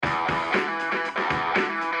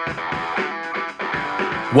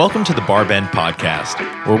Welcome to the Barbend Podcast,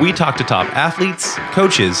 where we talk to top athletes,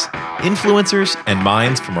 coaches, influencers, and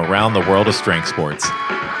minds from around the world of strength sports.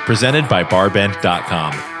 Presented by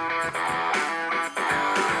Barbend.com.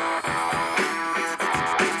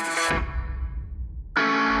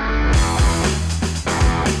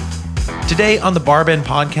 Today on the Barbend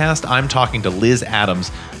Podcast, I'm talking to Liz Adams,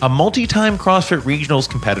 a multi-time CrossFit Regionals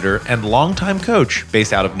competitor and longtime coach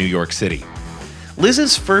based out of New York City.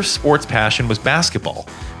 Liz's first sports passion was basketball,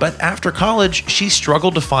 but after college, she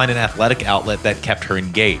struggled to find an athletic outlet that kept her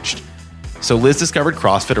engaged. So Liz discovered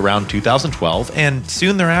CrossFit around 2012, and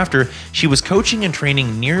soon thereafter, she was coaching and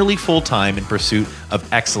training nearly full-time in pursuit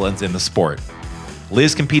of excellence in the sport.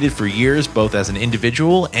 Liz competed for years both as an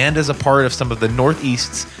individual and as a part of some of the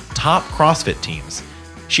Northeast's top CrossFit teams.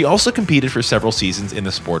 She also competed for several seasons in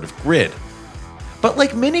the sport of grid. But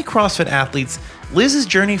like many CrossFit athletes, Liz's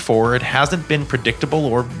journey forward hasn't been predictable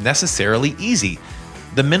or necessarily easy.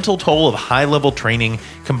 The mental toll of high-level training,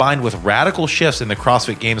 combined with radical shifts in the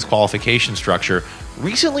CrossFit Games qualification structure,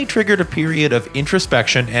 recently triggered a period of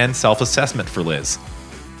introspection and self-assessment for Liz.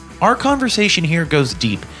 Our conversation here goes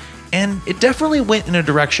deep, and it definitely went in a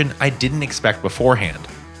direction I didn't expect beforehand.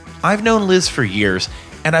 I've known Liz for years,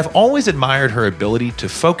 and I've always admired her ability to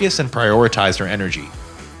focus and prioritize her energy.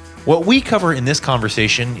 What we cover in this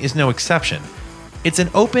conversation is no exception. It's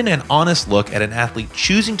an open and honest look at an athlete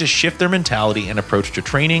choosing to shift their mentality and approach to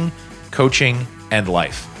training, coaching, and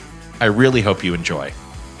life. I really hope you enjoy.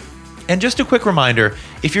 And just a quick reminder,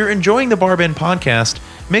 if you're enjoying the Barbend Podcast,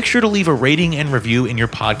 make sure to leave a rating and review in your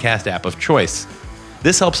podcast app of choice.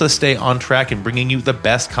 This helps us stay on track in bringing you the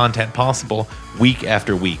best content possible week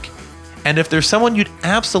after week. And if there's someone you'd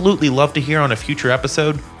absolutely love to hear on a future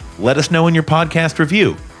episode, let us know in your podcast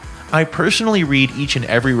review. I personally read each and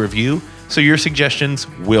every review, so your suggestions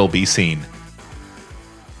will be seen.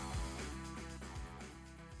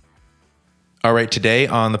 All right, today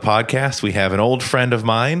on the podcast, we have an old friend of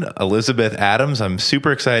mine, Elizabeth Adams. I'm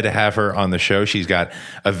super excited to have her on the show. She's got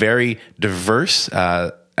a very diverse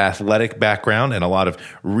athletic background and a lot of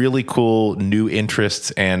really cool new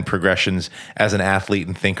interests and progressions as an athlete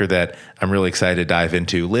and thinker that I'm really excited to dive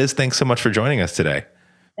into. Liz, thanks so much for joining us today.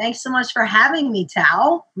 Thanks so much for having me,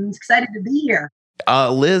 Tal. I'm excited to be here.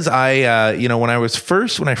 Liz, when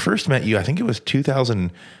I first met you, I think it was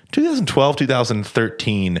 2012,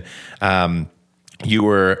 2013. You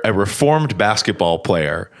were a reformed basketball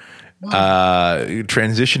player,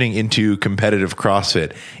 transitioning into competitive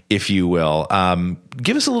CrossFit, if you will.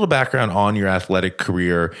 Give us a little background on your athletic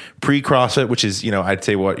career pre-CrossFit, which is, I'd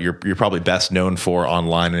say what you're probably best known for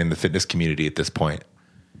online and in the fitness community at this point.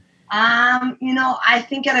 I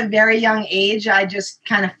think at a very young age, I just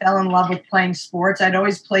kind of fell in love with playing sports. I'd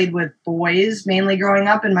always played with boys, mainly growing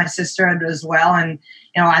up, and my sister as well. And,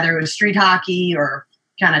 either it was street hockey or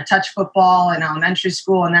kind of touch football in elementary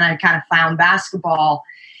school. And then I kind of found basketball.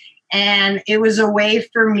 And it was a way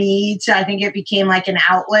for me I think it became like an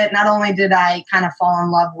outlet. Not only did I kind of fall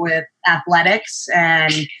in love with athletics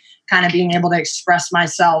and kind of being able to express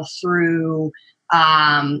myself through,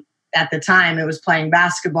 at the time it was playing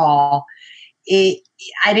basketball. I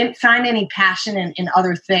didn't find any passion in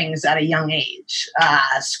other things at a young age.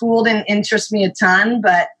 School didn't interest me a ton,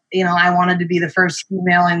 but, I wanted to be the first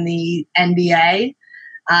female in the NBA.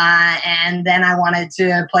 And then I wanted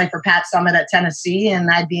to play for Pat Summitt at Tennessee, and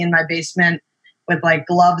I'd be in my basement with like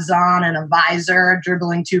gloves on and a visor,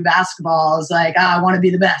 dribbling 2 basketballs. Like, I want to be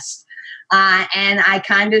the best. And I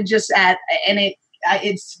kind of just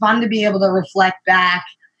it's fun to be able to reflect back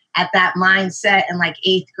at that mindset in like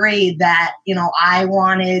 8th grade that, I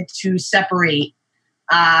wanted to separate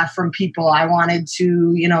from people. I wanted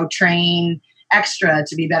to, train extra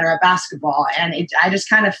to be better at basketball. And I just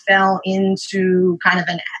kind of fell into kind of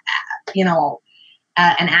an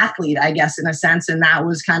athlete, I guess, in a sense. And that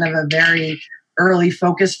was kind of a very early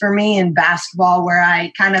focus for me in basketball, where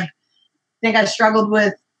I kind of think I struggled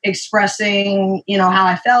with expressing, how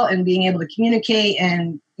I felt and being able to communicate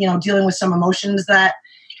and, dealing with some emotions that,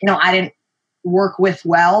 I didn't work with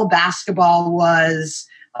well. Basketball was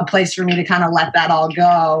a place for me to kind of let that all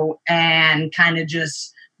go and kind of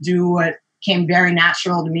just do what came very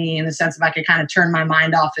natural to me, in the sense of I could kind of turn my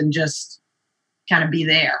mind off and just kind of be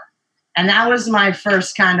there. And that was my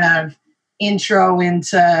first kind of intro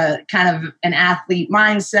into kind of an athlete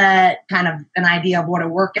mindset, kind of an idea of what a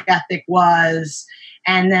work ethic was,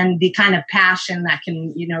 and then the kind of passion that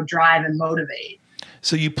can, drive and motivate.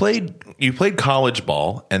 So you played college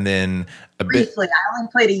ball, and then briefly. I only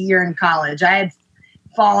played a year in college. I had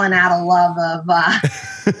fallen out of love of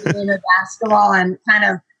the game of basketball, and kind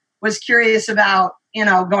of was curious about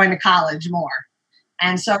going to college more.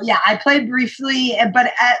 And so, yeah, I played briefly,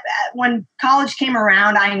 but when college came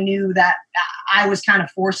around, I knew that I was kind of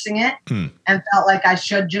forcing it and felt like I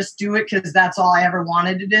should just do it because that's all I ever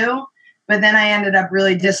wanted to do. But then I ended up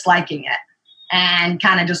really disliking it and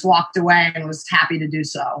kind of just walked away and was happy to do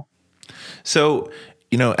so. So,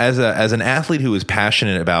 as an athlete who is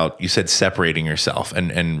passionate about, you said, separating yourself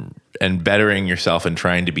and bettering yourself and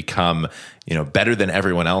trying to become, better than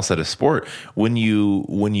everyone else at a sport, when you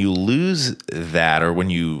lose that, or when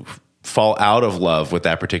you fall out of love with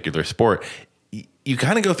that particular sport, you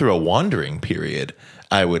kind of go through a wandering period,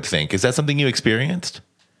 I would think. Is that something you experienced?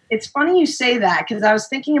 It's funny you say that, because I was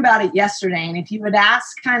thinking about it yesterday. And if you would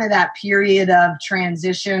ask kind of that period of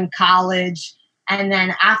transition, college, and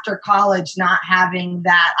then after college, not having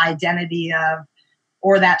that identity of,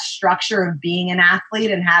 or that structure of being an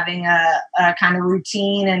athlete and having a kind of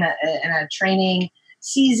routine and a training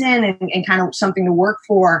season and kind of something to work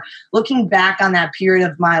for, looking back on that period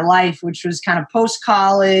of my life, which was kind of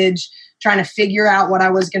post-college, trying to figure out what I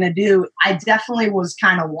was going to do, I definitely was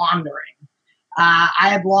kind of wandering. I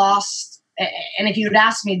had lost, and if you had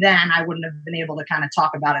asked me then, I wouldn't have been able to kind of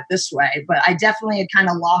talk about it this way, but I definitely had kind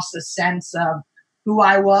of lost a sense of who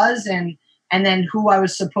I was and then who I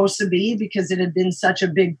was supposed to be, because it had been such a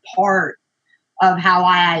big part of how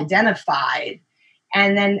I identified.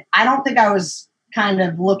 And then I don't think I was kind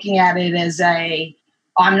of looking at it as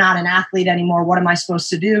I'm not an athlete anymore. What am I supposed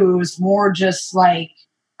to do? It was more just like,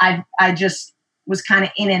 I just was kind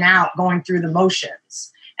of in and out, going through the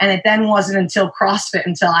motions. And it then wasn't until CrossFit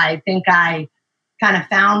until I think I kind of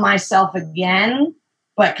found myself again,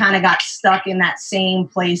 but kind of got stuck in that same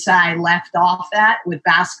place I left off at with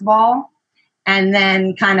basketball. And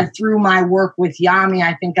then kind of through my work with Yami,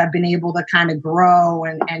 I think I've been able to kind of grow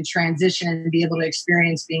and transition and be able to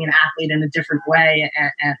experience being an athlete in a different way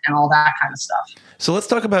and all that kind of stuff. So let's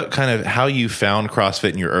talk about kind of how you found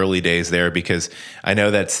CrossFit in your early days there, because I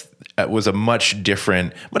know that was a much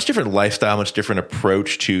different lifestyle, much different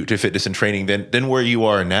approach to fitness and training than where you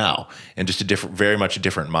are now, and just very much a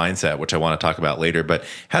different mindset, which I want to talk about later. But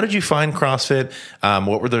how did you find CrossFit?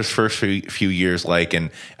 What were those first few years like,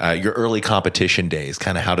 and your early competition days?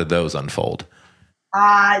 Kind of how did those unfold?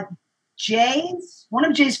 One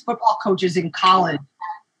of Jay's football coaches in college.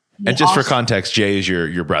 And just for context, Jay is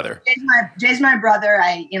your brother. Jay's my brother.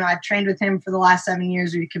 I've trained with him for the last 7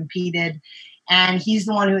 years. We competed. And he's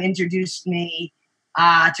the one who introduced me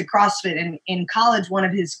to CrossFit. And in college, one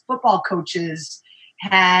of his football coaches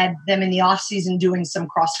had them in the off season doing some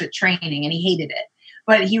CrossFit training, and he hated it.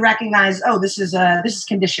 But he recognized, this is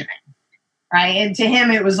conditioning, right? And to him,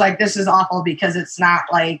 it was like, this is awful because it's not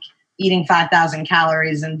like eating 5,000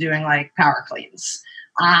 calories and doing like power cleans.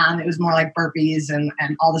 It was more like burpees and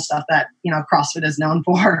all the stuff that CrossFit is known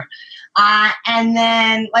for. And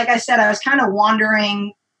then, like I said, I was kind of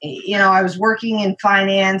wandering. I was working in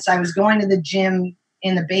finance. I was going to the gym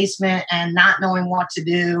in the basement and not knowing what to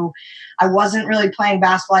do. I wasn't really playing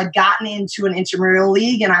basketball. I'd gotten into an intramural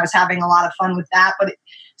league and I was having a lot of fun with that. But it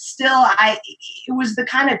was the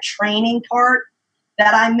kind of training part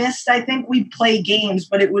that I missed. I think we play games,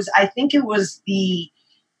 but it was the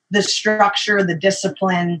structure, the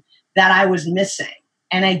discipline that I was missing.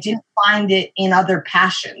 And I didn't find it in other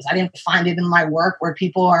passions. I didn't find it in my work, where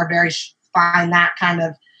people are find that kind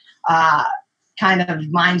of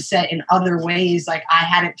mindset in other ways. Like I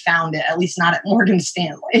hadn't found it, at least not at Morgan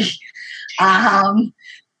Stanley.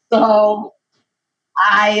 So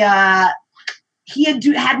he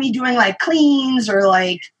had me doing like cleans or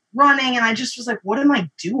like running, and I just was like, what am I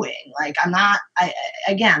doing? Like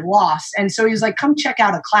again, lost. And so he was like, come check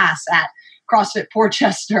out a class at CrossFit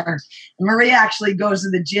Portchester. And Maria actually goes to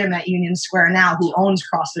the gym at Union Square now, who owns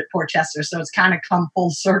CrossFit Portchester. So it's kind of come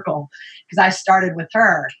full circle because I started with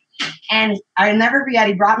her. And I never forget,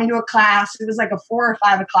 he brought me to a class. It was like a 4 or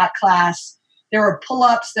 5 o'clock class. There were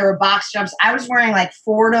pull-ups, there were box jumps. I was wearing like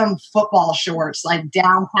Fordham football shorts, like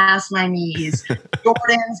down past my knees,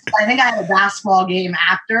 Jordans. I think I had a basketball game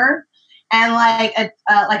after, and like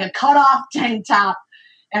a cutoff tank top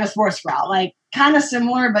and a sports bra, like kind of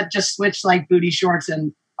similar, but just switched like booty shorts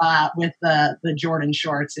and with the Jordan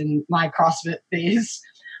shorts in my CrossFit phase.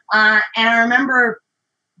 And I remember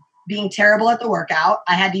being terrible at the workout.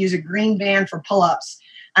 I had to use a green band for pull-ups.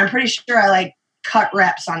 I'm pretty sure I like cut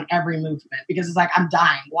reps on every movement because it's like, I'm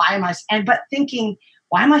dying. But thinking,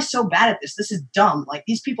 why am I so bad at this? This is dumb. Like,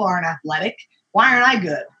 these people aren't athletic. Why aren't I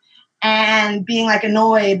good? And being like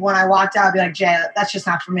annoyed when I walked out, I'd be like, Jay, that's just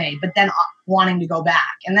not for me. But then wanting to go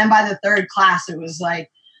back. And then by the third class, it was like,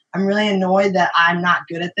 I'm really annoyed that I'm not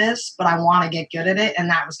good at this, but I want to get good at it. And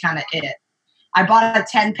that was kind of it. I bought a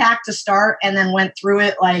 10-pack to start and then went through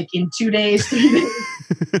it like in 2 days, 3 days.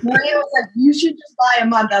 Maria was like, you should just buy a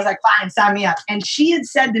month. I was like, fine, sign me up. And she had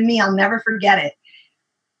said to me, I'll never forget it.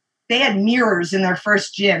 They had mirrors in their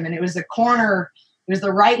first gym, and it was the corner. It was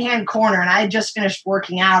the right-hand corner, and I had just finished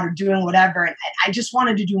working out or doing whatever, and I just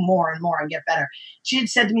wanted to do more and more and get better. She had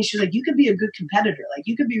said to me, she was like, you could be a good competitor. Like,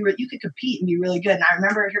 you could compete and be really good. And I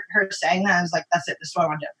remember her saying that. I was like, that's it. This is what I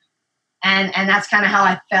want to do. And that's kind of how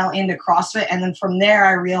I fell into CrossFit. And then from there,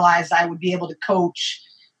 I realized I would be able to coach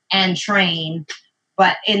and train.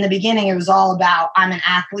 But in the beginning, it was all about, I'm an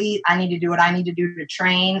athlete. I need to do what I need to do to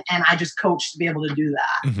train. And I just coached to be able to do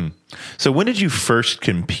that. Mm-hmm. So when did you first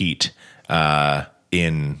compete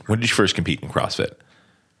in CrossFit?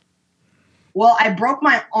 Well, I broke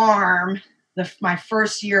my arm my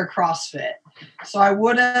first year of CrossFit. So I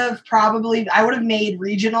would have made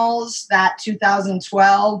regionals that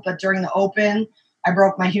 2012, but during the Open, I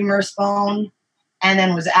broke my humerus bone and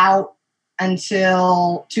then was out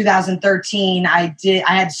until 2013. I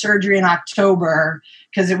had surgery in October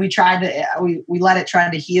because we let it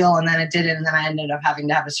try to heal, and then it didn't, and then I ended up having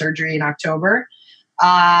to have a surgery in October.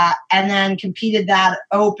 And then competed that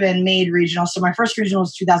Open, made regional. So my first regional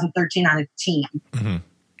was 2013 on a team. Mm-hmm.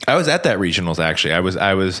 I was at that regionals actually. I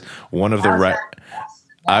was one of the right.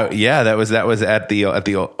 That was at the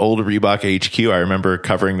old Reebok HQ. I remember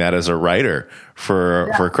covering that as a writer for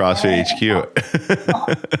CrossFit HQ.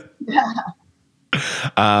 Yeah.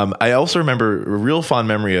 I also remember a real fond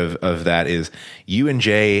memory of that is you and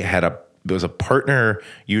Jay there was a partner,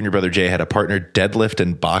 you and your brother Jay had a partner deadlift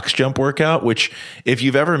and box jump workout, which if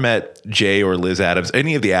you've ever met Jay or Liz Adams,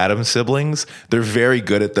 any of the Adams siblings, they're very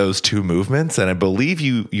good at those two movements. And I believe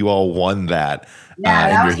you all won that in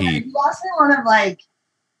your heat. It was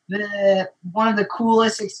one of the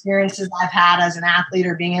coolest experiences I've had as an athlete,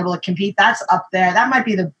 or being able to compete. That's up there. That might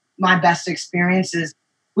be my best experiences.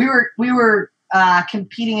 We were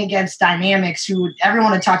competing against Dynamics, who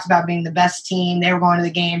everyone had talked about being the best team. They were going to the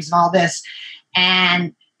games and all this.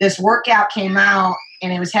 And this workout came out,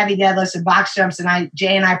 and it was heavy deadlifts and box jumps. And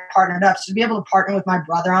Jay and I partnered up. So to be able to partner with my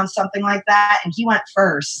brother on something like that, and he went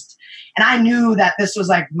first. And I knew that this was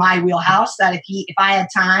like my wheelhouse, that if I had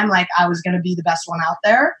time, like I was going to be the best one out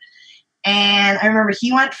there. And I remember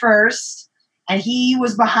he went first, and he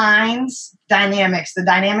was behind Dynamics. The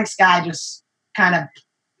Dynamics guy just kind of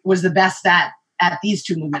was the best at these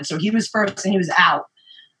two movements. So he was first and he was out.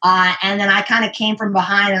 And then I kind of came from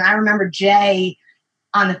behind, and I remember Jay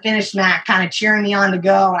on the finish mat kind of cheering me on to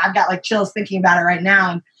go. And I've got like chills thinking about it right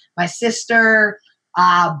now. And my sister,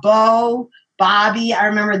 Bo, Bobby, I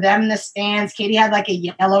remember them in the stands. Katie had like a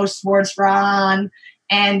yellow sports bra on,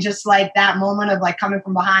 and just like that moment of like coming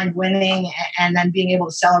from behind, winning, and then being able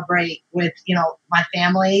to celebrate with, my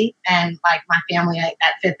family, and like my family at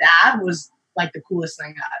Fifth Ave was like the coolest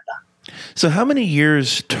thing that I've done. So how many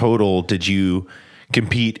years total did you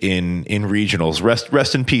compete in regionals?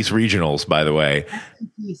 Rest in peace regionals, by the way. Rest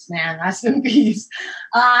in peace, man. Rest in peace.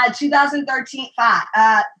 2013,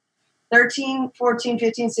 13, 14,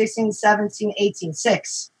 15, 16, 17, 18,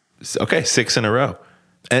 6. Okay, 6 in a row.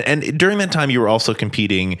 And during that time, you were also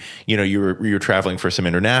competing. You were traveling for some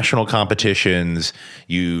international competitions.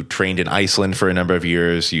 You trained in Iceland for a number of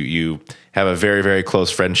years. You have a very, very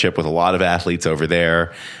close friendship with a lot of athletes over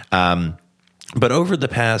there. But over the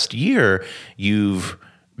past year, you've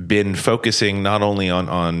been focusing not only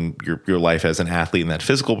on your life as an athlete and that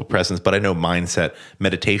physical presence, but I know mindset,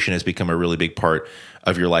 meditation has become a really big part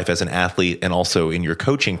of your life as an athlete and also in your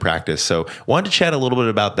coaching practice. So wanted to chat a little bit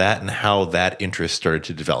about that and how that interest started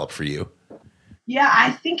to develop for you. Yeah, I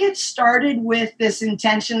think it started with this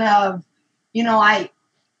intention of, I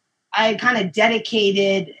kind of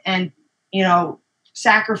dedicated and,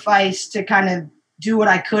 sacrificed to kind of do what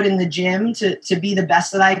I could in the gym to be the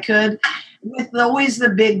best that I could, with always the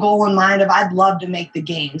big goal in mind of I'd love to make the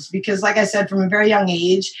games. Because like I said, from a very young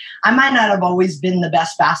age, I might not have always been the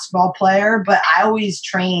best basketball player, but I always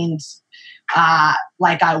trained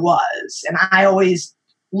like I was. And I always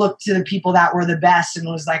looked to the people that were the best and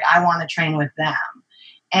was like, I want to train with them.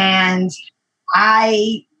 And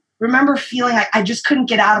I remember feeling like I just couldn't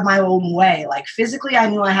get out of my own way. Like physically, I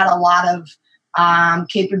knew I had a lot of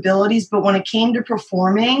capabilities, but when it came to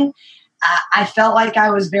performing, I felt like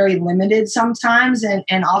I was very limited sometimes,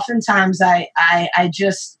 and oftentimes I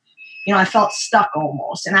just, I felt stuck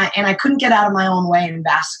almost, and I couldn't get out of my own way in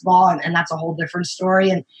basketball, and that's a whole different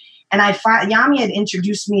story. And I find Yami had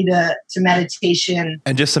introduced me to meditation.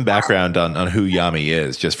 And just some background on who Yami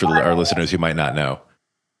is, just for our listeners who might not know.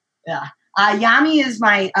 Yeah, Yami is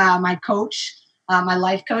my my coach, my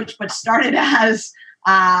life coach, but started as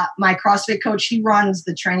my CrossFit coach. He runs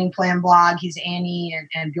the Training Plan blog. He's Annie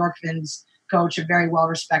and Bjorkfin's coach, a very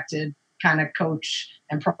well-respected kind of coach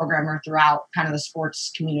and programmer throughout kind of the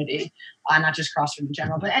sports community, not just CrossFit in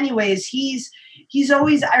general. But anyways, he's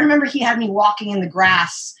always, I remember he had me walking in the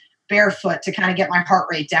grass barefoot to kind of get my heart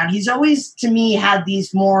rate down. He's always, to me, had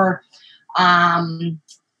these more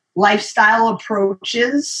lifestyle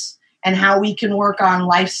approaches and how we can work on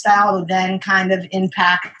lifestyle to then kind of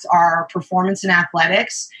impact our performance in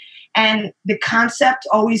athletics. And the concept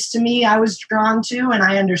always, to me, I was drawn to, and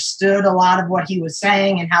I understood a lot of what he was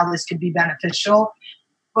saying and how this could be beneficial,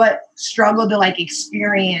 but struggled to like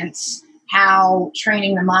experience how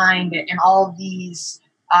training the mind and all of these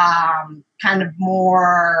kind of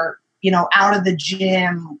more, out of the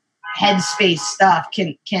gym headspace stuff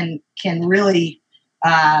can really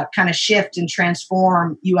kind of shift and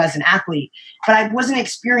transform you as an athlete. But I wasn't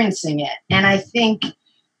experiencing it. And I think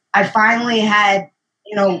I finally had,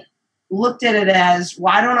 looked at it as,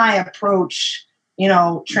 why don't I approach,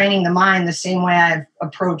 training the mind the same way I've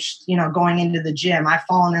approached, going into the gym. I've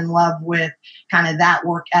fallen in love with kind of that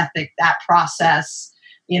work ethic, that process,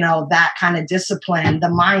 that kind of discipline. The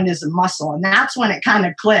mind is a muscle. And that's when it kind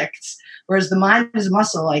of clicked. Whereas the mind is a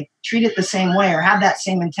muscle, like treat it the same way or have that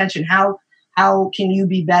same intention. How can you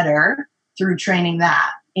be better through training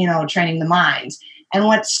that, training the mind? And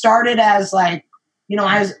what started as like,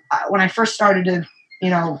 when I first started to,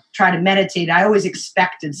 try to meditate, I always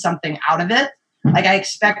expected something out of it. Like I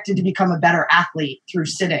expected to become a better athlete through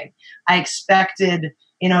sitting. I expected,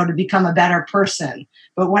 to become a better person.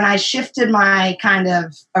 But when I shifted my kind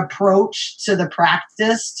of approach to the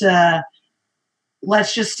practice to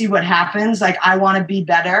let's just see what happens, like I want to be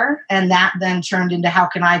better. And that then turned into how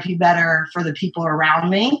can I be better for the people around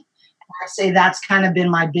me? And I say that's kind of been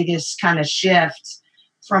my biggest kind of shift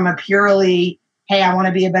from a purely, hey, I want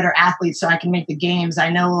to be a better athlete so I can make the games. I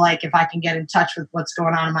know like if I can get in touch with what's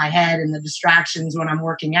going on in my head and the distractions when I'm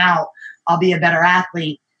working out, I'll be a better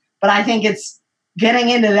athlete. But I think it's getting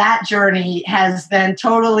into that journey has then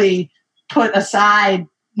totally put aside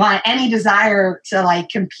my any desire to like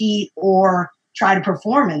compete or try to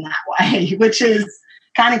perform in that way, which is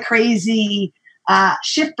kind of crazy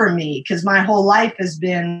shift for me because my whole life has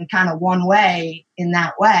been kind of one way in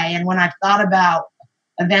that way. And when I've thought about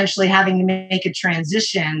eventually having to make a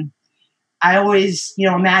transition, I always,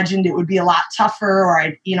 imagined it would be a lot tougher or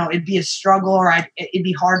it'd be a struggle or it'd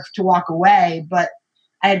be hard to walk away. But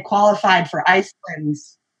I had qualified for Iceland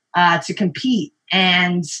to compete.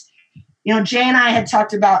 And, Jay and I had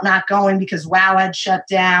talked about not going because WOW had shut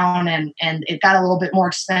down and it got a little bit more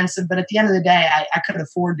expensive. But at the end of the day, I could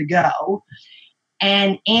afford to go.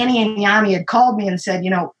 And Annie and Yami had called me and said,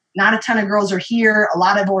 not a ton of girls are here. A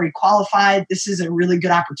lot have already qualified. This is a really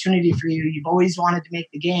good opportunity for you. You've always wanted to make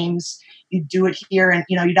the games. You do it here. And,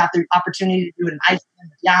 you'd have the opportunity to do it in Iceland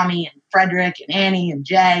with Yami and Frederick and Annie and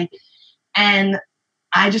Jay. And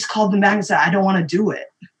I just called them back and said, I don't want to do it.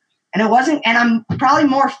 And it wasn't, and I'm probably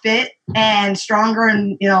more fit and stronger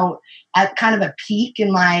and, at kind of a peak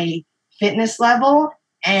in my fitness level.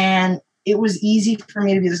 And it was easy for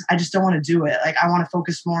me to be this, I just don't want to do it. Like I want to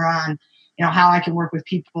focus more on, how I can work with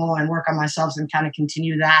people and work on myself and kind of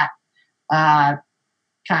continue that kind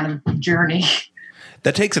of journey.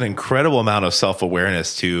 That takes an incredible amount of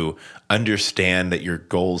self-awareness to understand that your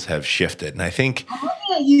goals have shifted. And I think I'm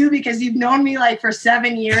looking at you because you've known me like for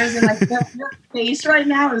 7 years and like your face right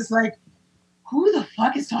now is like, who the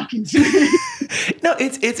fuck is talking to me? No,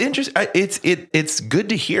 it's interesting. It's good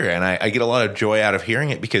to hear. And I get a lot of joy out of hearing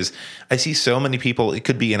it because I see so many people, it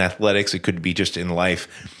could be in athletics, it could be just in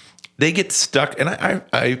life. They get stuck, and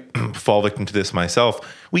I fall victim to this myself.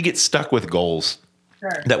 We get stuck with goals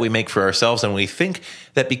that we make for ourselves, and we think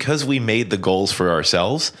that because we made the goals for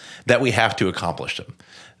ourselves, that we have to accomplish them,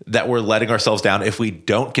 that we're letting ourselves down if we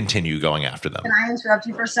don't continue going after them. Can I interrupt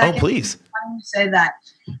you for a second? Oh, please. Why don't you say that?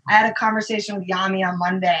 I had a conversation with Yami on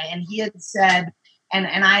Monday, and he had said,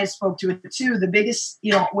 and I spoke to it too, the biggest,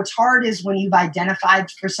 what's hard is when you've identified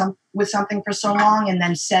with something for so long and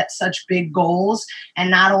then set such big goals and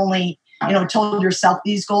not only, told yourself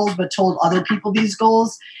these goals, but told other people these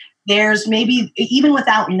goals. There's maybe, even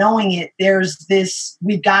without knowing it, there's this,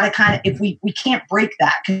 we've got to kind of, if we can't break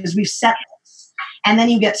that because we've set this. And then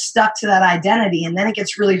you get stuck to that identity and then it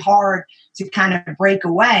gets really hard to kind of break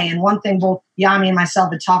away. And one thing both Yami and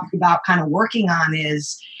myself had talked about kind of working on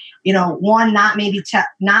is, one, not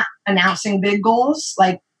not announcing big goals,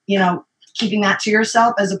 like, keeping that to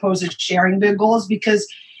yourself as opposed to sharing big goals because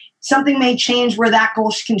something may change where that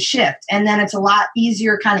goal can shift. And then it's a lot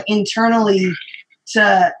easier kind of internally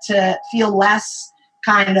to feel less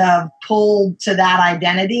kind of pulled to that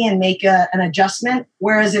identity and make an adjustment.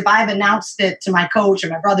 Whereas if I've announced it to my coach or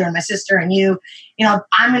my brother and my sister and you,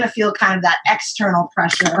 I'm going to feel kind of that external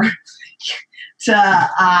pressure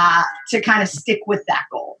to kind of stick with that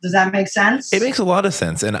goal. Does that make sense? It makes a lot of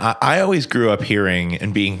sense. And I always grew up hearing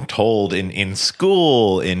and being told in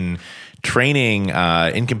school, in training,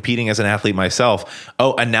 in competing as an athlete myself,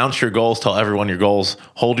 announce your goals, tell everyone your goals,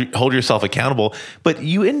 hold yourself accountable. But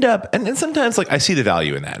you end up, and sometimes like I see the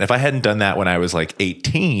value in that. And if I hadn't done that when I was like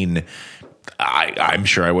 18, I'm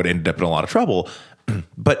sure I would end up in a lot of trouble.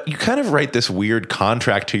 But you kind of write this weird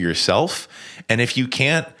contract to yourself. And if you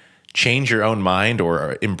can't change your own mind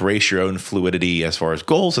or embrace your own fluidity as far as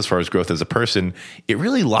goals, as far as growth as a person, it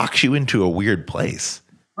really locks you into a weird place.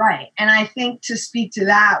 Right. And I think to speak to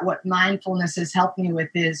that, what mindfulness has helped me with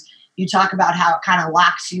is you talk about how it kind of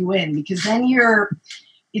locks you in, because then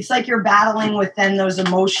it's like you're battling with then those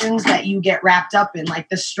emotions that you get wrapped up in, like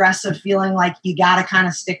the stress of feeling like you got to kind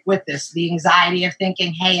of stick with this, the anxiety of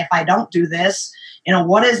thinking, hey, if I don't do this,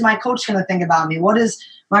 what is my coach going to think about me? What is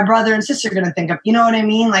my brother and sister going to think of? You know what I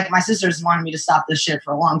mean? Like my sister's wanted me to stop this shit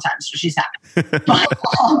for a long time, so she's happy.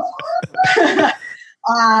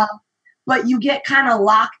 But you get kind of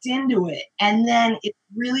locked into it. And then it's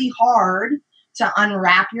really hard to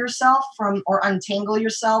unwrap yourself from or untangle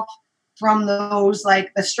yourself from those,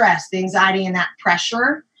 like the stress, the anxiety, and that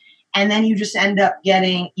pressure. And then you just end up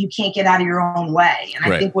you can't get out of your own way. And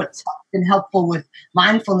I think what's been helpful with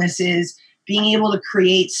mindfulness is being able to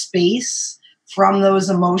create space from those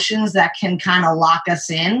emotions that can kind of lock us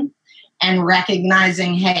in, and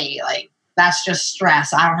recognizing, hey, like that's just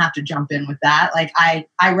stress. I don't have to jump in with that. Like I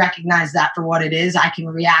recognize that for what it is. I can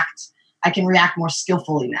react more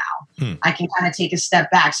skillfully now. I can kind of take a step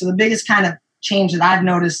back. So the biggest kind of change that I've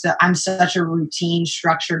noticed, that I'm such a routine,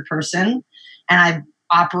 structured person, and I've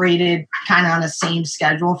operated kind of on the same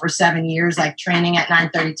schedule for 7 years, like training at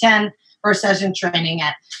 9:30, 10, first session, training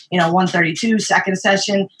at 1:32, second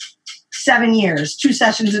session, 7 years, 2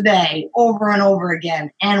 sessions a day, over and over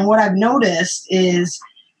again. And what I've noticed is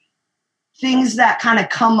things that kind of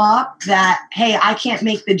come up that, hey, I can't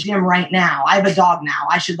make the gym right now. I have a dog now.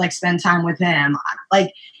 I should spend time with him.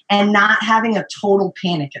 And not having a total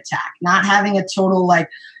panic attack, not having a total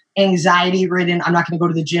anxiety ridden, I'm not going to go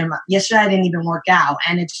to the gym. Yesterday, I didn't even work out.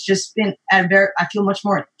 And it's just been I feel much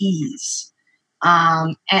more at ease,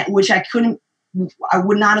 which I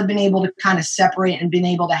would not have been able to kind of separate and been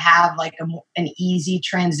able to have an easy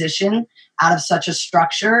transition out of such a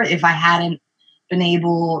structure if I hadn't been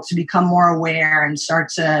able to become more aware and start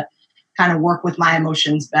to kind of work with my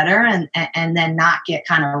emotions better, and then not get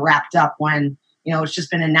kind of wrapped up when, it's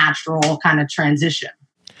just been a natural kind of transition.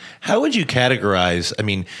 How would you categorize? I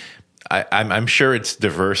mean, I'm sure it's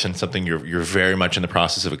diverse and something you're very much in the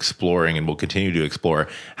process of exploring and will continue to explore.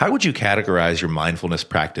 How would you categorize your mindfulness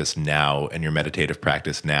practice now and your meditative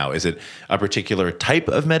practice now? Is it a particular type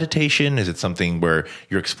of meditation? Is it something where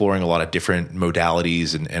you're exploring a lot of different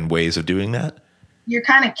modalities and ways of doing that? You're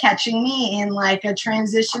kind of catching me in a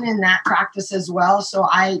transition in that practice as well. So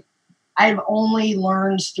I've only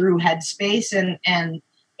learned through Headspace and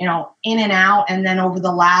in and out. And then over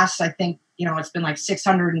the last, I think, it's been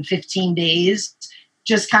 615 days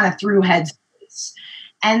just kind of through Headspace.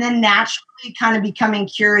 And then naturally kind of becoming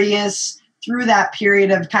curious through that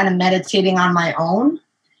period of kind of meditating on my own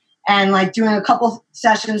and doing a couple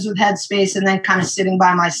sessions with Headspace and then kind of sitting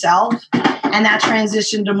by myself. And that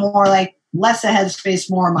transitioned to more less a Headspace,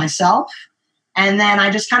 more myself. And then I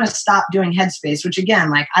just kind of stopped doing Headspace, which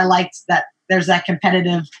again, I liked that there's that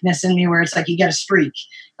competitiveness in me where it's you get a streak.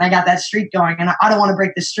 And I got that streak going and I don't want to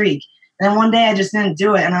break the streak. And then one day I just didn't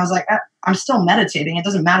do it. And I was like, I'm still meditating. It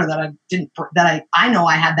doesn't matter that I know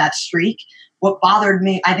I had that streak. What bothered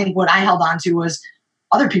me, I think what I held on to was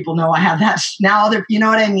other people know I have that now. You know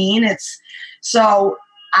what I mean? So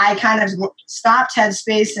I kind of stopped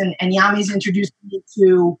Headspace and Yami's introduced me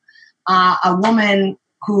to a woman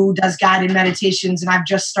who does guided meditations, and I've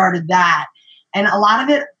just started that. And a lot of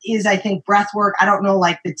it is, I think, breath work. I don't know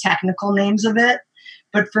the technical names of it,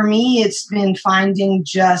 but for me, it's been finding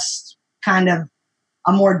just kind of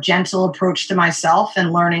a more gentle approach to myself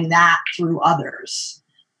and learning that through others.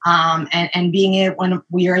 And being it when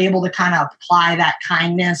we are able to kind of apply that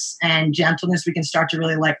kindness and gentleness, we can start to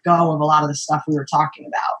really let go of a lot of the stuff we were talking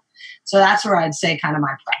about. So that's where I'd say kind of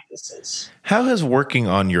my practice is. How has working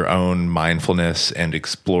on your own mindfulness and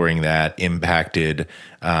exploring that impacted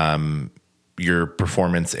your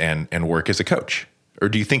performance and work as a coach? Or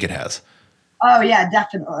do you think it has? Oh, yeah,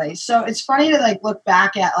 definitely. So it's funny to look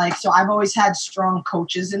back at so I've always had strong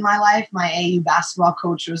coaches in my life. My AU basketball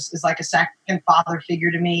coach is a second father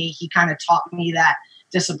figure to me. He kind of taught me that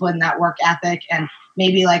discipline, that work ethic, and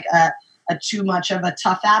maybe a too much of a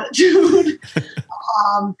tough attitude.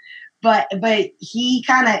 but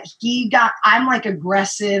I'm like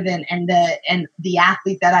aggressive and the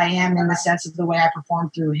athlete that I am in the sense of the way I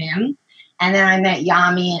perform through him. And then I met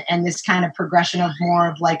Yami and this kind of progression of more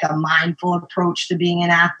of like a mindful approach to being an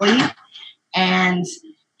athlete. And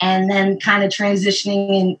then kind of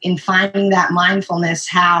transitioning in finding that mindfulness,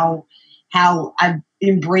 how I've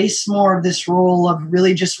embraced more of this role of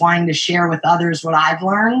really just wanting to share with others what I've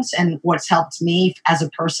learned and what's helped me as a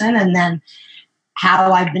person. And then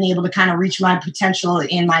how I've been able to kind of reach my potential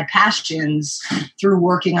in my passions through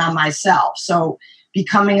working on myself. So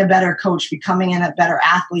becoming a better coach, becoming a better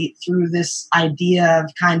athlete through this idea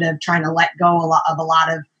of kind of trying to let go of a lot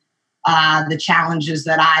of the challenges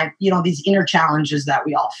that these inner challenges that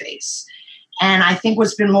we all face. And I think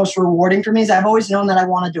what's been most rewarding for me is I've always known that I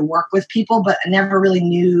wanted to work with people, but I never really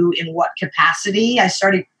knew in what capacity. I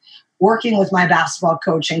started working with my basketball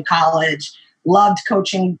coach in college, loved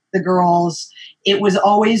coaching the girls. It was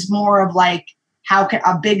always more of like, how can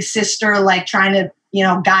a big sister, like trying to,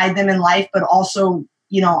 guide them in life, but also,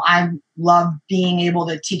 I love being able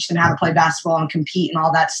to teach them how to play basketball and compete and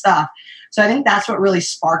all that stuff. So I think that's what really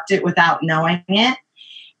sparked it without knowing it.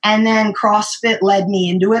 And then CrossFit led me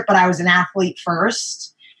into it, but I was an athlete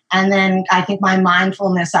first. And then I think my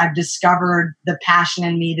mindfulness, I've discovered the passion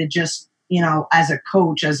in me to just, as a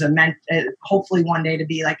coach, as a hopefully one day to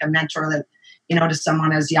be like a mentor that, to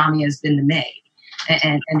someone as Yami has been to me.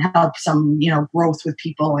 And help some, growth with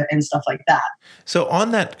people and stuff like that. So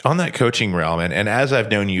on that coaching realm, and as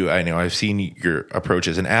I've known you, I know I've seen your approach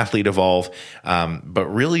as an athlete evolve. But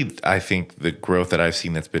really, I think the growth that I've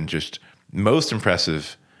seen that's been just most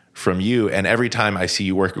impressive from you. And every time I see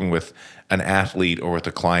you working with an athlete or with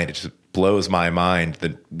a client, it just blows my mind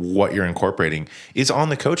that what you're incorporating is on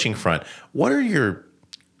the coaching front. What are your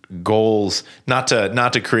goals, not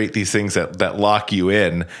to create these things that lock you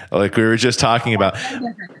in, like we were just talking about?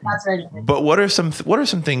 That's right. But what are some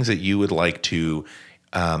things that you would like to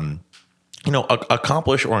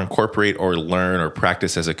accomplish or incorporate or learn or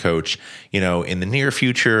practice as a coach, in the near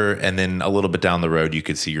future, and then a little bit down the road you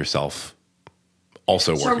could see yourself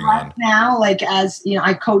also working on? Now, like, as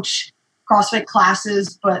I coach CrossFit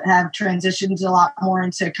classes, but have transitioned a lot more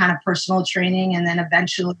into kind of personal training, and then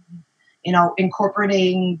eventually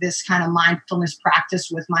incorporating this kind of mindfulness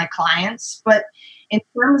practice with my clients. But in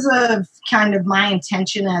terms of kind of my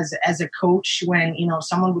intention as a coach, when,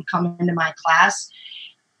 someone would come into my class,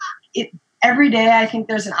 every day I think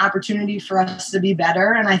there's an opportunity for us to be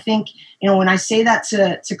better. And I think, when I say that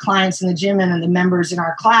to clients in the gym and the members in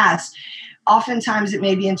our class, oftentimes it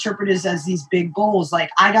may be interpreted as these big goals. Like,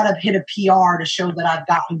 I got to hit a PR to show that I've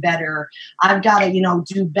gotten better. I've got to,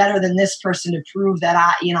 do better than this person to prove that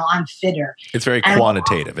I'm fitter. It's very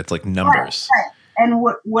quantitative. It's like numbers. Right. And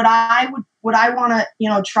what I want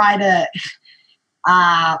to, try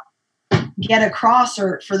to get across,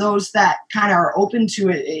 or for those that kind of are open to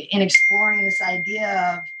it in exploring this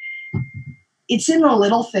idea of, it's in the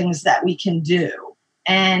little things that we can do.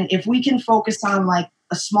 And if we can focus on like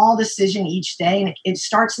a small decision each day, and it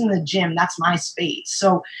starts in the gym, that's my space.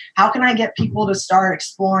 So how can I get people to start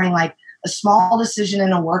exploring like a small decision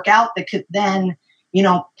in a workout that could then,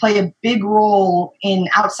 play a big role in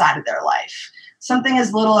outside of their life? Something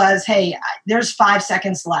as little as, hey, there's 5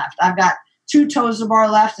 seconds left. I've got 2 toes to the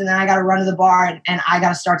bar left, and then I got to run to the bar and I got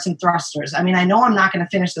to start some thrusters. I mean, I know I'm not going to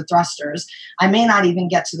finish the thrusters. I may not even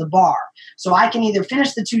get to the bar. So I can either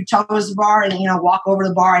finish the 2 toes to the bar and, walk over to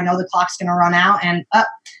the bar. I know the clock's going to run out and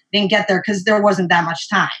didn't get there because there wasn't that much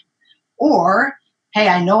time. Or, hey,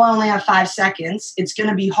 I know I only have 5 seconds. It's going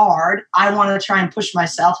to be hard. I want to try and push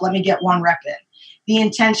myself. Let me get 1 rep in. The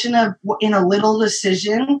intention of, in a little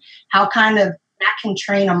decision, how kind of that can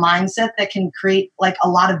train a mindset that can create like a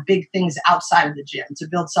lot of big things outside of the gym, to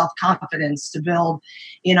build self-confidence, to build,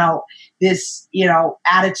 this,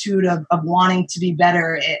 attitude of wanting to be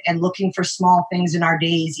better and looking for small things in our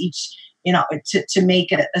days each, to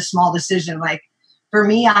make a small decision. Like, for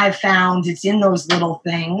me, I've found it's in those little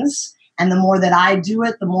things. And the more that I do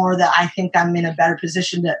it, the more that I think I'm in a better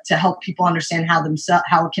position to help people understand how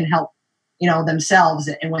it can help, themselves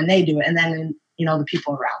and when they do it, and then, the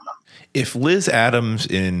people around them. If Liz Adams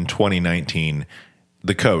in 2019,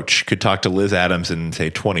 the coach, could talk to Liz Adams in, say,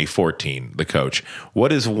 2014, the coach,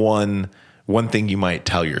 what is one thing you might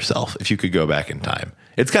tell yourself if you could go back in time?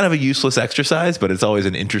 It's kind of a useless exercise, but it's always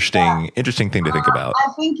an interesting thing to think about.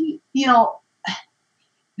 I think,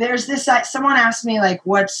 there's this, someone asked me, like,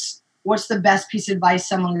 what's the best piece of advice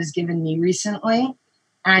someone has given me recently?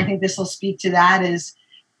 And I think this will speak to that, is,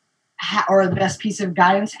 or the best piece of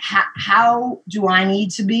guidance, how do I need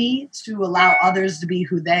to be to allow others to be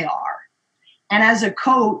who they are? And as a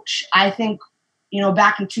coach, I think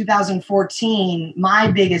back in 2014,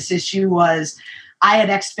 my biggest issue was I had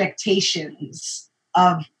expectations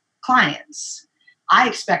of clients. I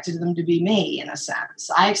expected them to be me in a sense.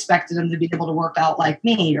 I expected them to be able to work out like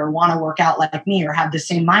me or want to work out like me or have the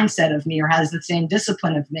same mindset of me or has the same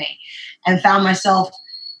discipline of me, and found myself,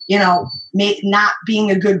 not being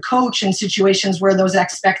a good coach in situations where those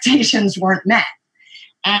expectations weren't met.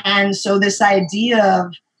 And so this idea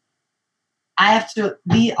of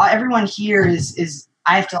everyone here is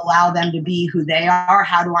I have to allow them to be who they are.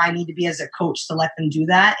 How do I need to be as a coach to let them do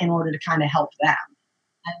that in order to kind of help them?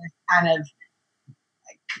 And kind of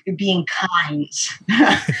being kind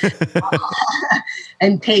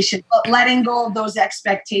and patient, but letting go of those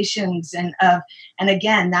expectations. And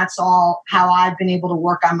again, that's all how I've been able to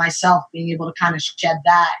work on myself, being able to kind of shed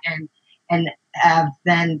that and have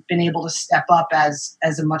then been able to step up as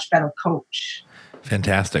a much better coach.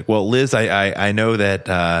 Fantastic. Well, Liz, I know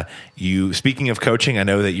that you, speaking of coaching, I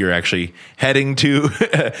know that you're actually heading to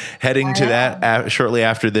that shortly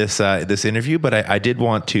after this interview. But I did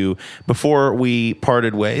want to, before we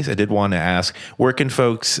parted ways, I did want to ask, where can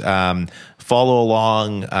folks follow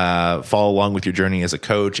along with your journey as a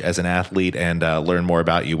coach, as an athlete, and learn more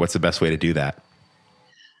about you? What's the best way to do that?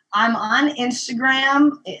 I'm on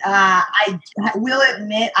Instagram. I will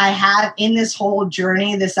admit I have in this whole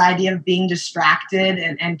journey, this idea of being distracted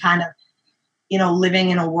and kind of, living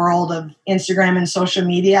in a world of Instagram and social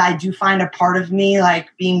media. I do find a part of me like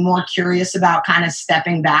being more curious about kind of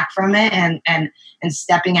stepping back from it and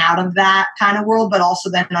stepping out of that kind of world, but also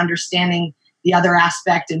then understanding the other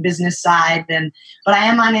aspect and business side. But I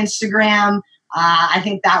am on Instagram. I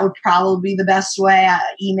think that would probably be the best way.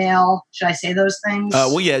 Email. Should I say those things?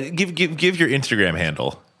 Well, yeah. Give your Instagram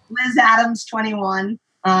handle. Liz Adams 21.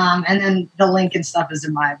 And then the link and stuff is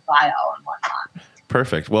in my bio and whatnot.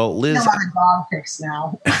 Perfect. Well, Liz. A lot of dog pics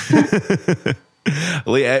now.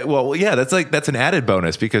 Well, yeah. That's an added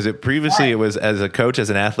bonus because previously it was as a coach, as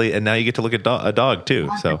an athlete, and now you get to look at a dog too.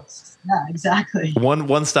 So. Yeah, exactly.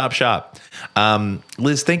 One-stop shop.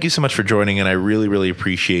 Liz, thank you so much for joining, and I really, really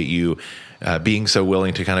appreciate you being so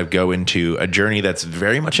willing to kind of go into a journey that's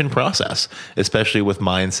very much in process, especially with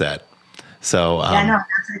mindset. So that's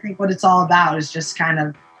I think what it's all about is just kind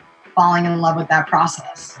of falling in love with that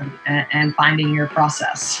process and finding your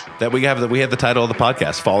process. That we have the title of the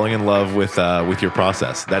podcast, "Falling in Love with your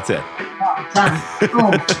Process." That's it. Oh, done.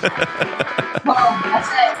 Well, that's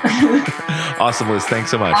it. Awesome, Liz. Thanks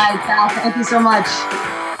so much. All right, Cal. Thank you so much.